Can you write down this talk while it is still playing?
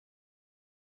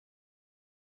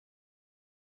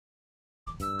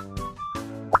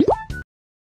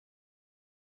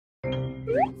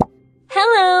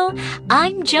Hello,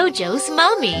 I'm Jojo's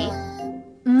mommy.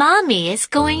 Mommy is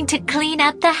going to clean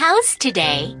up the house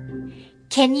today.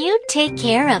 Can you take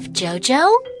care of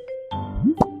Jojo?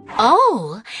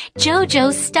 Oh,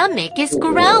 Jojo's stomach is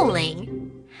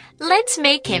growling. Let's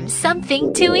make him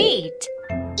something to eat.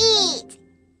 Eat!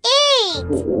 Eat!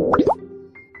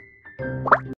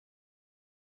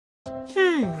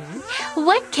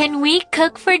 What can we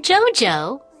cook for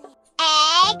Jojo?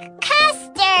 Egg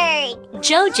custard!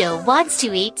 Jojo wants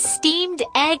to eat steamed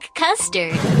egg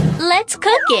custard. Let's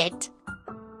cook it.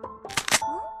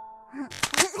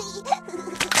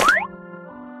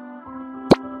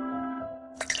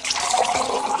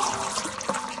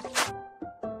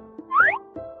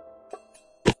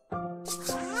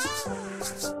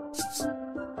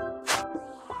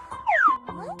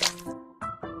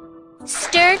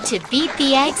 Stir to beat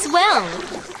the eggs well.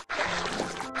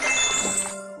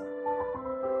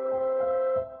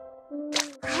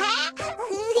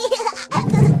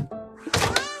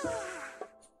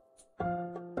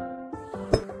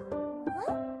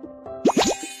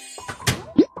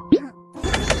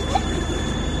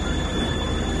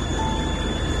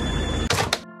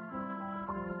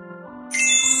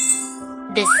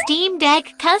 The steamed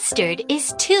egg custard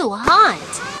is too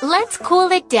hot. Let's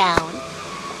cool it down.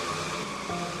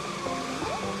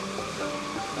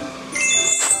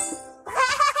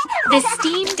 The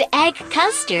steamed egg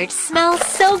custard smells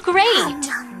so great.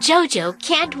 Jojo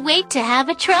can't wait to have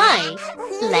a try.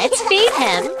 Let's feed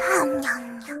him.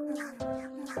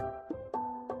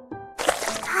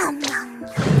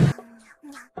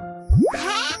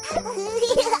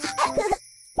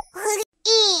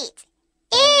 Eat!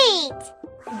 Eat!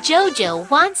 Jojo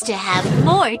wants to have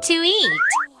more to eat.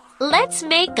 Let's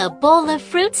make a bowl of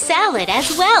fruit salad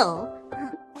as well.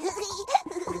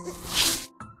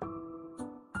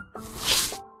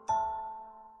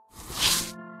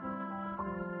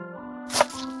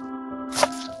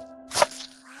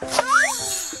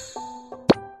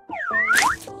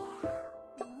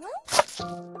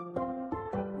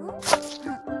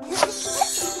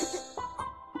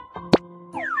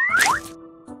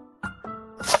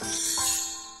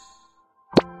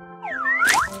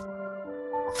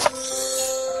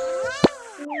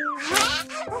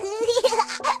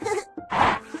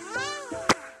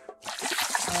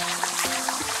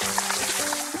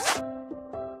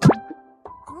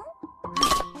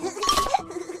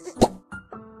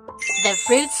 The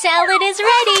fruit salad is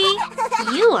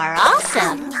ready. You are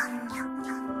awesome.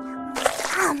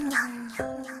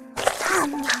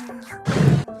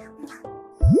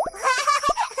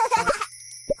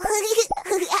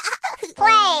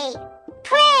 Play!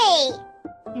 Play!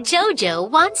 Jojo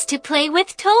wants to play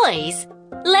with toys.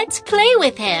 Let's play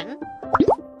with him.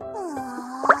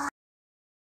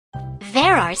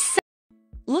 There are some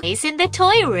toys in the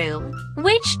toy room.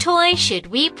 Which toy should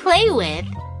we play with?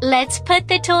 Let's put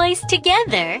the toys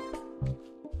together.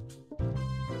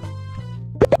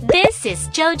 This is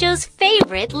Jojo's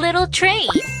favorite little train.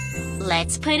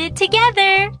 Let's put it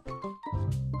together.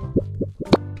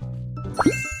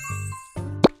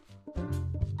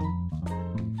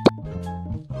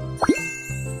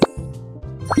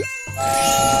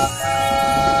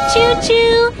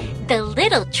 Choo-choo! The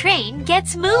little train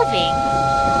gets moving.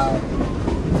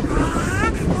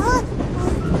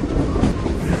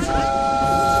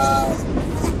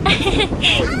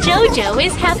 Jojo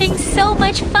is having so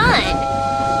much fun,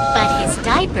 but his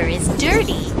diaper is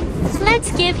dirty.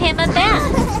 Let's give him a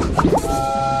bath.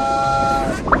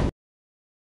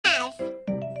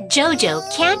 Jojo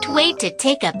can't wait to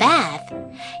take a bath.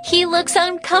 He looks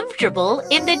uncomfortable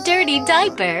in the dirty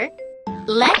diaper.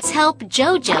 Let's help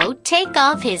Jojo take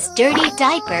off his dirty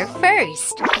diaper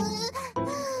first.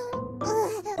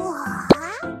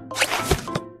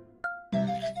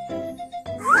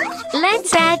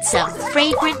 Let's add some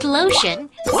fragrant lotion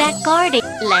that guards.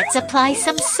 Let's apply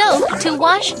some soap to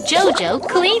wash Jojo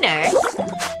cleaner.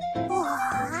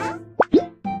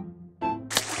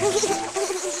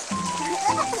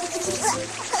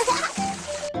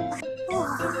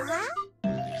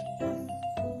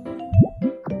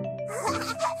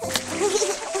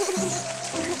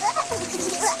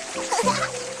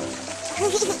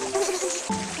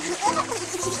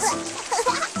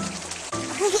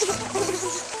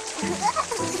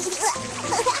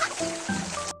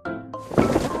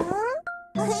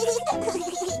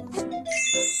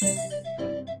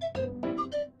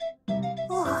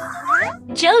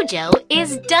 Jojo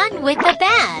is done with the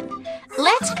bath.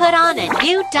 Let's put on a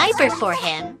new diaper for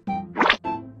him.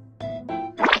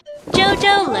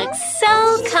 Jojo looks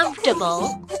so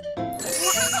comfortable.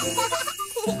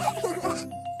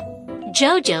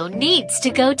 Jojo needs to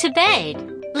go to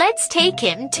bed. Let's take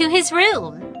him to his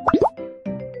room.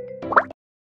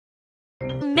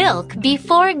 Milk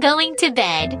before going to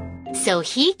bed so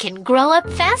he can grow up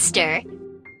faster.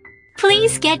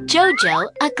 Please get Jojo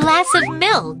a glass of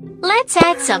milk. Let's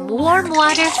add some warm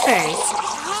water first.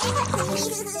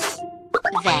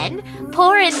 Then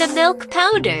pour in the milk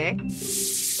powder.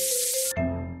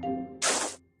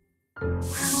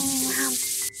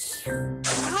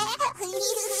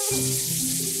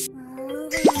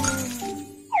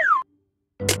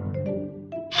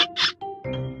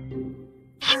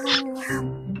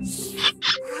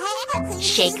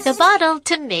 Shake the bottle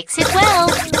to mix it well.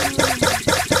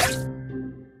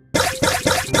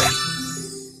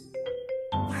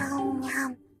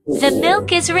 The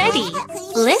milk is ready.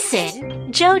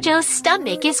 Listen, Jojo's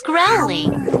stomach is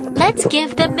growling. Let's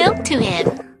give the milk to him.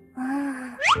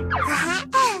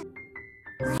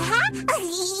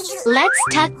 Let's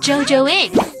tuck Jojo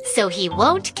in so he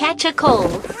won't catch a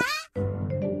cold.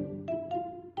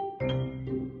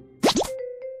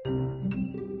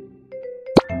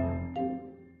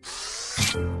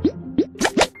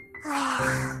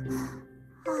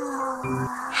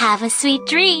 Have a sweet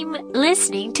dream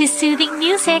listening to soothing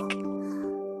music.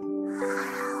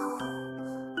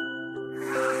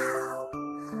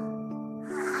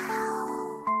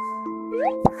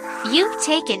 You've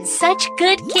taken such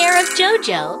good care of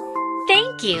Jojo.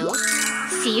 Thank you.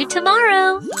 See you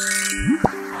tomorrow.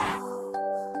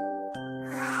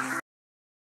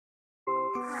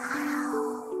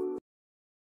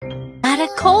 Got a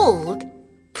cold.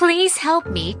 Please help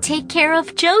me take care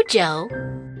of Jojo.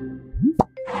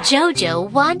 Jojo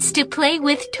wants to play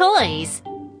with toys.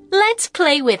 Let's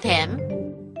play with him.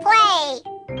 Play!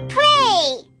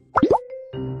 Play!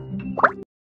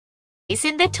 He's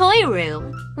in the toy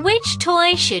room. Which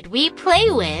toy should we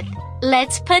play with?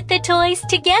 Let's put the toys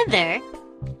together.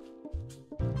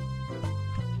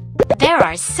 There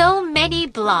are so many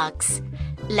blocks.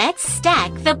 Let's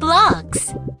stack the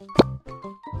blocks.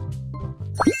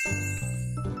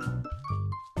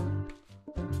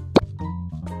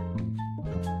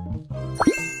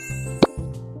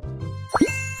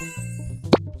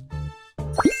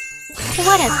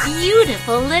 What a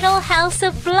beautiful little house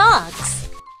of blocks!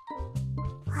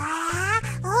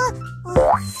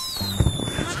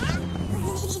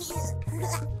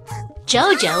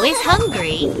 Jojo is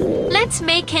hungry. Let's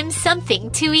make him something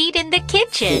to eat in the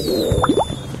kitchen.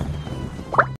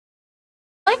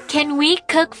 What can we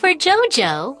cook for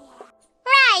Jojo?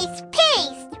 Rice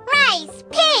paste! Rice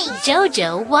paste!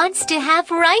 Jojo wants to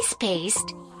have rice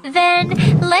paste. Then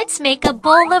let's make a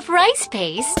bowl of rice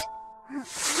paste.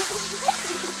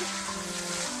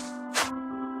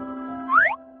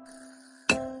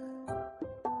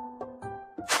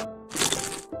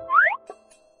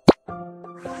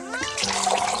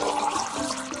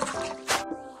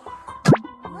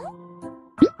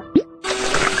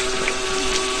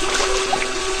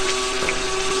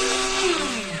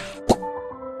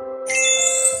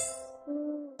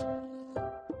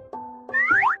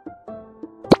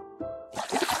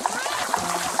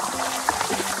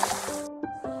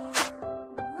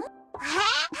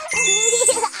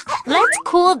 Let's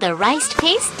cool the rice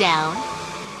paste down.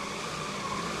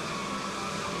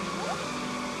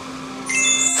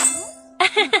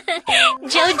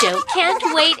 Jojo can't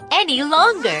wait any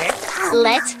longer.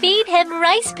 Let's feed him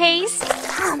rice paste.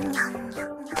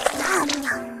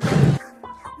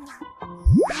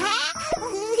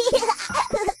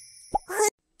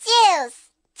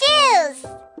 Juice! Juice!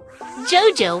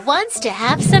 Jojo wants to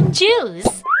have some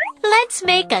juice. Let's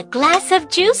make a glass of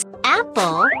juice.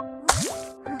 Apple,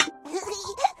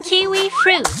 kiwi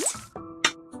fruit,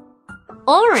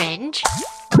 orange,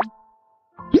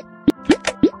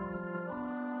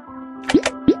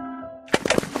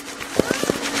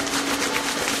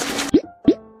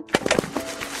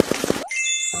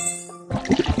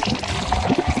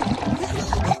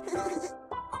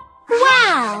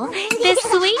 wow! The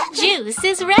sweet juice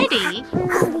is ready.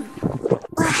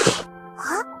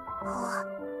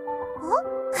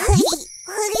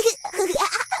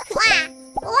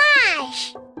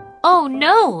 Wash! Oh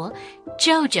no!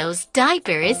 Jojo's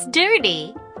diaper is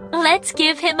dirty. Let's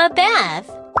give him a bath.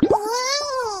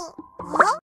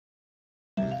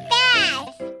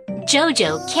 Bath!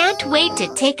 Jojo can't wait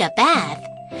to take a bath.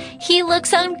 He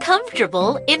looks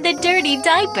uncomfortable in the dirty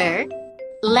diaper.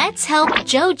 Let's help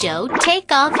Jojo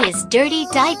take off his dirty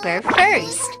diaper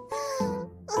first.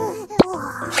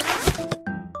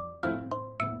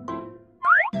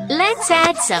 Let's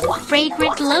add some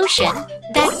fragrant lotion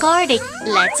that guard it.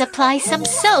 Let's apply some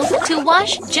soap to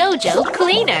wash Jojo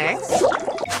cleaner.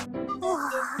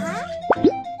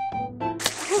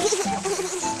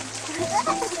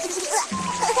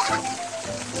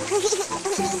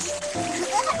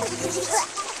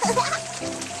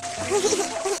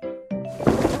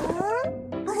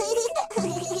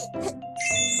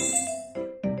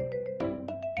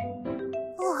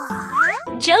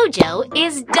 Jojo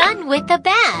is done with the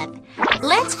bath.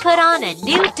 Let's put on a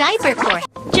new diaper for him.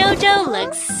 Jojo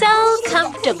looks so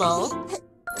comfortable.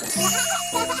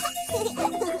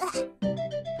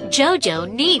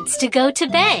 Jojo needs to go to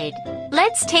bed.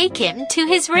 Let's take him to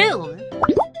his room.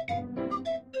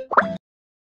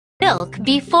 Milk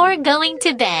before going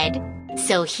to bed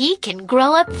so he can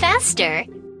grow up faster.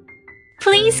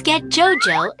 Please get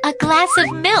Jojo a glass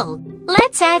of milk.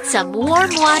 Let's add some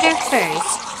warm water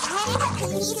first.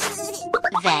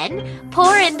 Then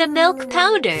pour in the milk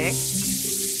powder.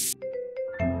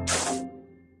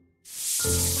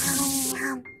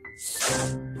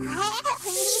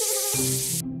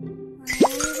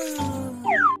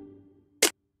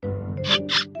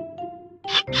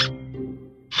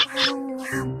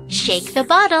 Shake the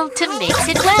bottle to mix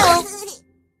it well.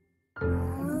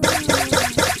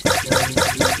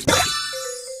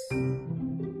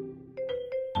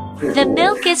 The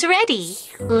milk is ready.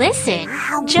 Listen,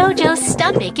 Jojo's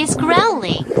stomach is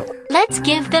growling. Let's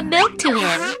give the milk to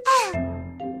him.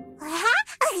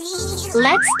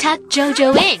 Let's tuck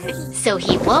Jojo in so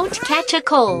he won't catch a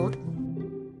cold.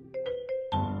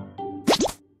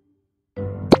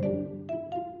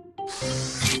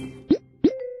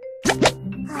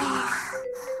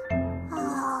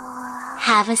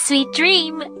 Have a sweet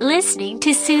dream listening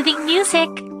to soothing music.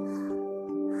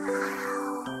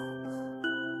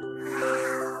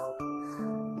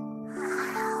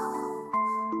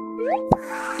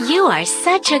 You are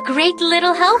such a great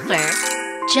little helper.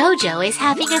 Jojo is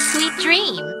having a sweet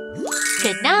dream.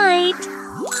 Good night.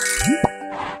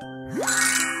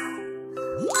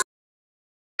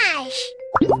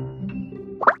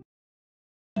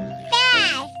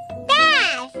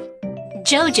 Bath.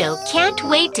 Jojo can't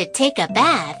wait to take a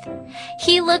bath.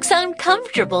 He looks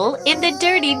uncomfortable in the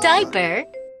dirty diaper.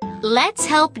 Let's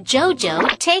help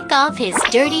Jojo take off his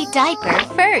dirty diaper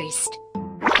first.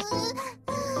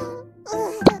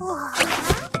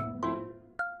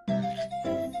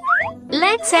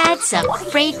 Let's add some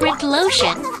fragrant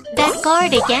lotion that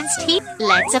guard against heat.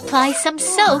 Let's apply some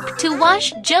soap to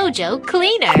wash Jojo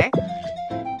cleaner.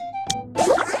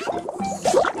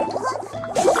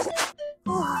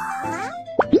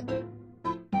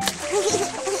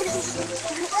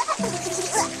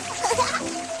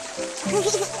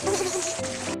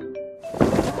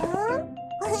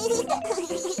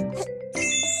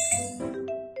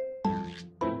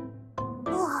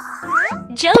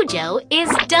 Jojo is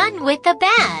done with the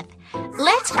bath.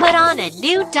 Let's put on a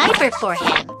new diaper for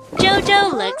him.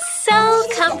 Jojo looks so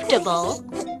comfortable.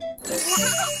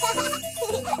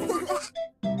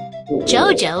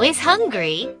 Jojo is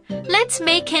hungry. Let's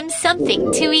make him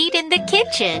something to eat in the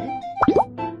kitchen.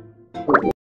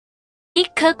 We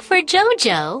cook for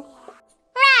Jojo.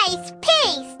 Rice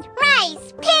paste.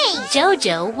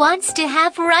 Jojo wants to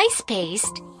have rice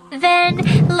paste. Then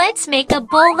let's make a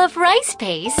bowl of rice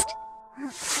paste.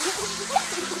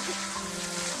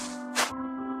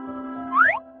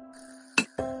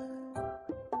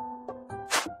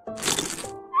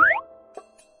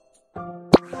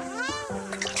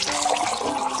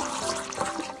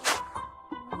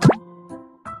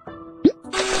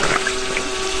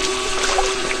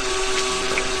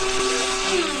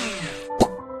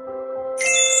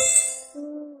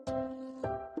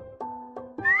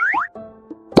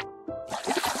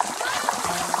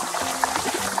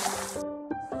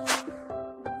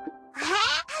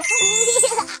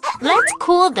 Let's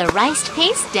cool the rice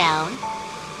paste down.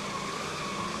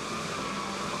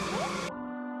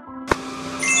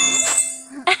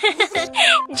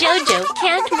 Jojo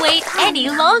can't wait any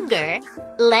longer.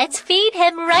 Let's feed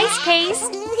him rice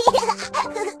paste.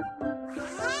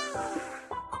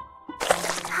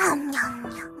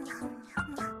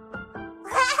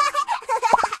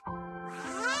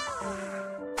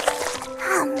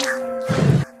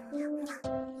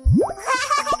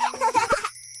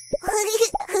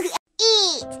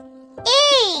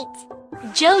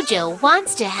 Jojo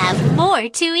wants to have more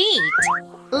to eat.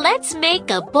 Let's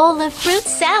make a bowl of fruit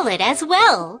salad as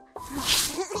well.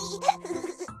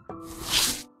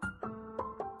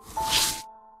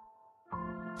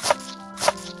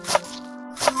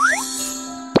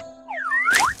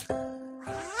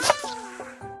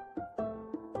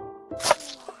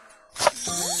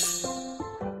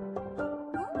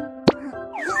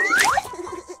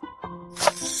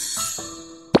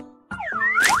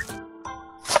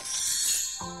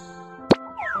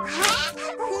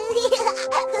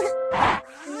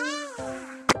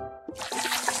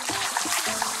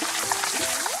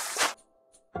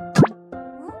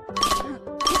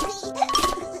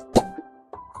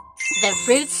 The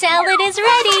fruit salad is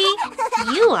ready!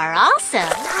 You are awesome!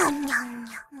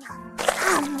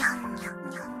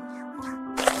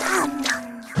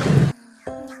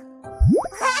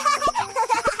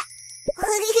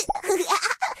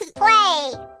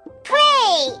 Play!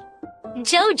 Play!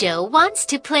 Jojo wants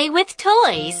to play with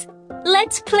toys.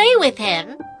 Let's play with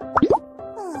him.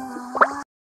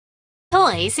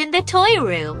 Toys in the toy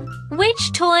room.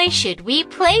 Which toy should we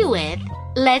play with?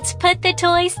 Let's put the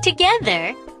toys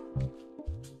together.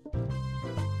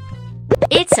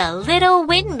 It's a little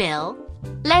windmill.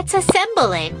 Let's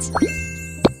assemble it.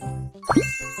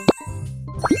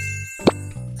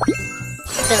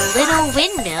 The little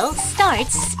windmill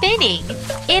starts spinning.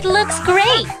 It looks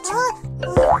great.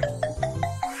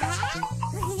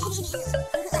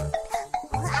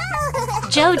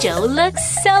 Jojo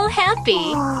looks so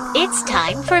happy. It's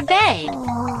time for bed.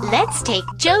 Let's take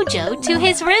Jojo to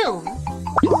his room.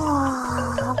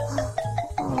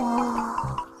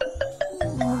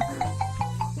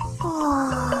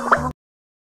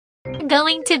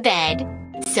 Going to bed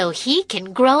so he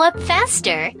can grow up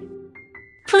faster.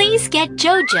 Please get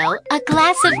Jojo a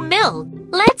glass of milk.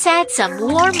 Let's add some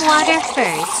warm water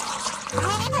first.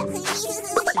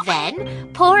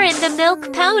 Then pour in the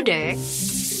milk powder.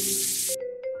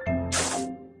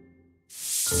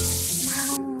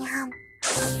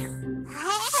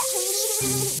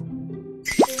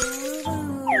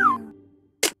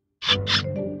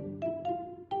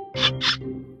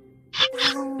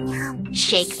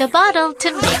 Shake the bottle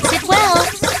to mix it well.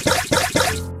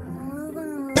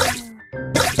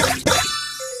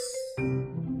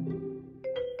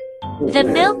 The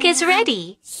milk is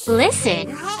ready.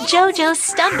 Listen, Jojo's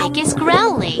stomach is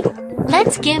growling.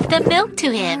 Let's give the milk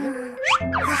to him.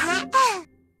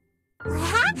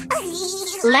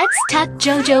 Let's tuck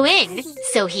Jojo in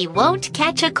so he won't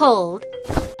catch a cold.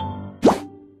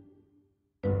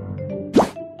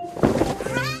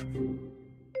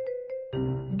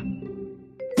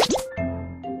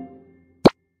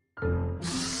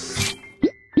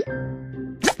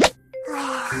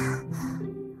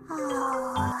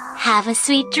 Have a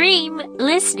sweet dream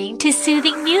listening to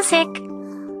soothing music.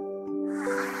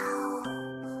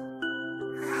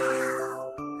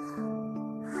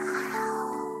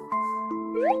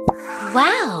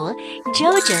 Wow,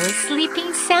 Jojo is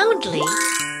sleeping soundly.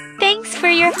 Thanks for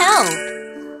your help.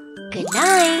 Good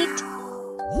night.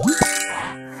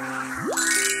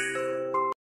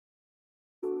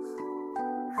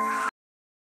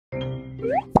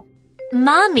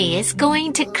 Mommy is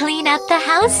going to clean up the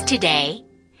house today.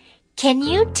 Can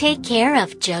you take care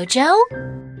of Jojo?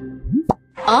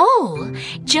 Oh,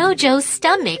 Jojo's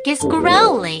stomach is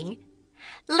growling.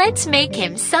 Let's make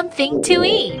him something to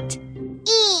eat.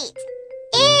 Eat!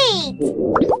 Eat!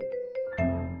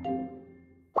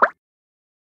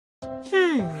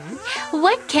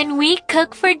 What can we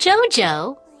cook for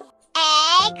Jojo?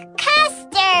 Egg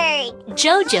custard!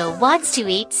 Jojo wants to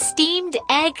eat steamed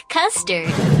egg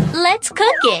custard. Let's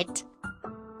cook it.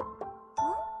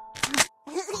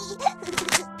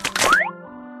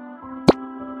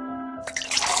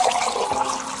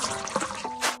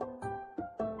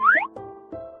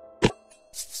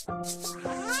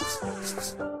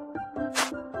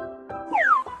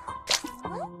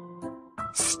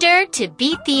 Stir to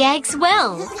beat the eggs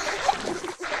well.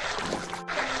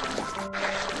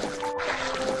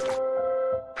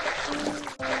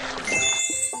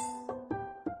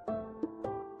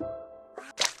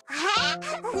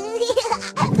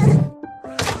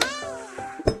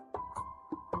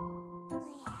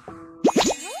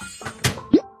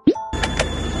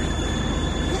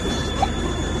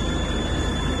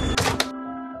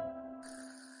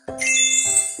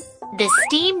 The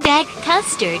steamed egg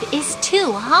custard is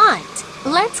too hot.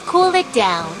 Let's cool it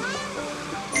down.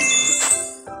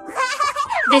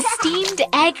 The steamed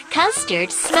egg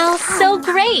custard smells so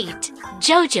great.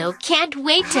 Jojo can't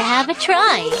wait to have a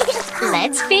try.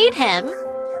 Let's feed him.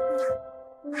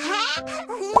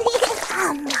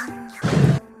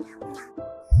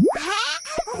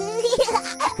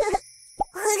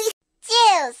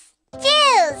 Juice!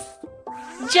 Juice!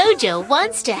 Jojo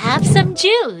wants to have some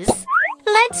juice.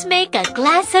 Let's make a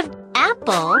glass of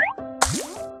apple,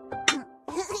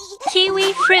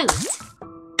 kiwi fruit,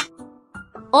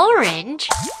 orange,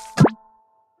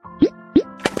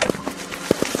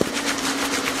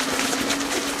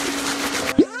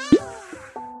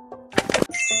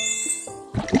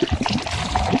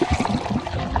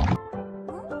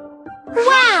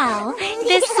 wow!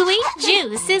 The sweet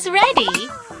juice is ready.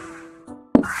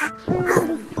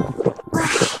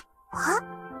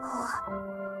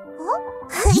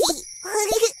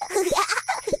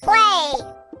 Play!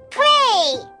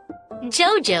 Play!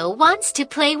 Jojo wants to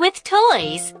play with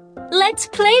toys. Let's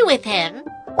play with him.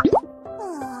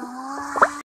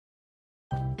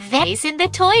 There's in the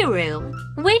toy room.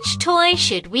 Which toy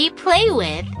should we play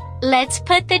with? Let's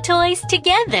put the toys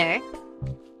together.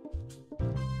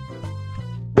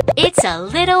 It's a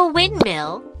little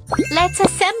windmill. Let's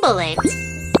assemble it.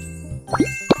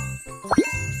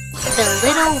 The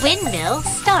little windmill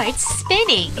starts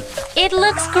spinning. It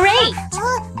looks great.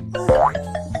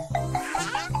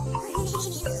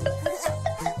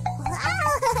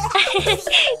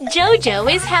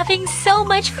 Jojo is having so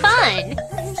much fun.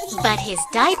 But his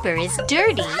diaper is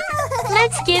dirty.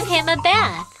 Let's give him a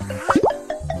bath.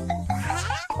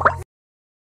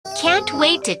 Can't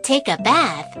wait to take a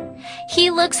bath. He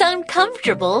looks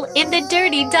uncomfortable in the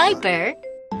dirty diaper.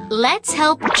 Let's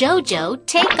help Jojo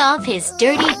take off his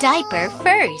dirty diaper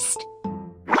first.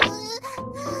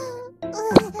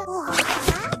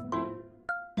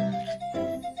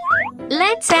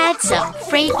 Let's add some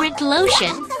fragrant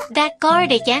lotion that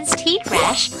guard against heat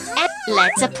rash, and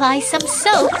let's apply some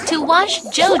soap to wash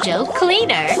Jojo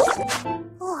cleaner.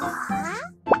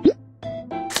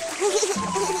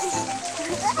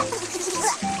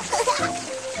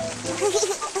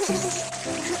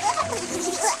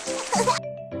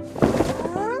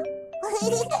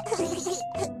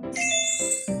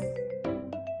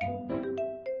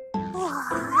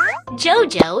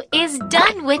 Jojo is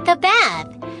done with the bath.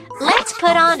 Let's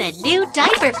put on a new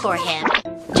diaper for him.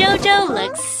 Jojo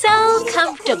looks so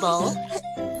comfortable.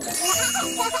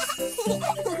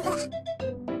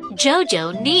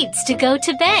 Jojo needs to go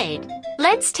to bed.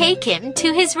 Let's take him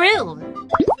to his room.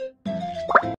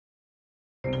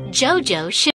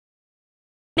 Jojo should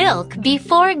milk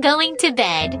before going to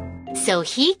bed so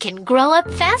he can grow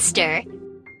up faster.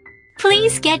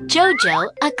 Please get Jojo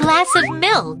a glass of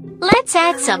milk. Let's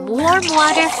add some warm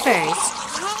water first.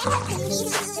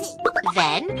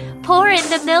 Then, pour in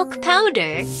the milk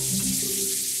powder.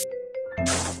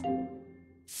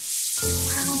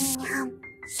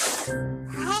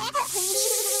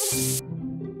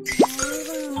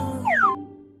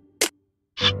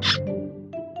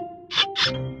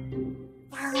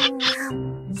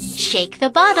 Shake the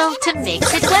bottle to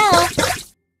mix it well.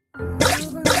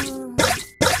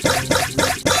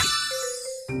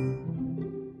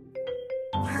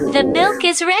 The milk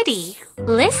is ready.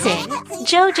 Listen,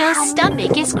 Jojo's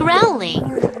stomach is growling.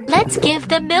 Let's give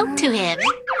the milk to him.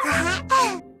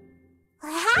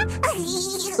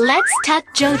 Let's tuck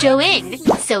Jojo in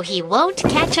so he won't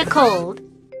catch a cold.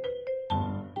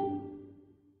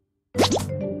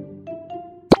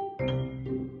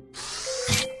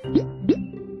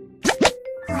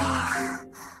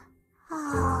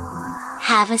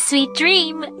 Have a sweet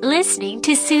dream listening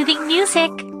to soothing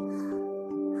music.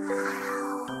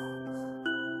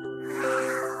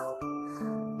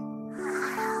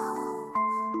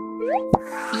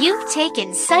 You've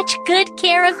taken such good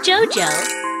care of Jojo.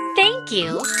 Thank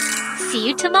you. See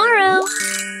you tomorrow.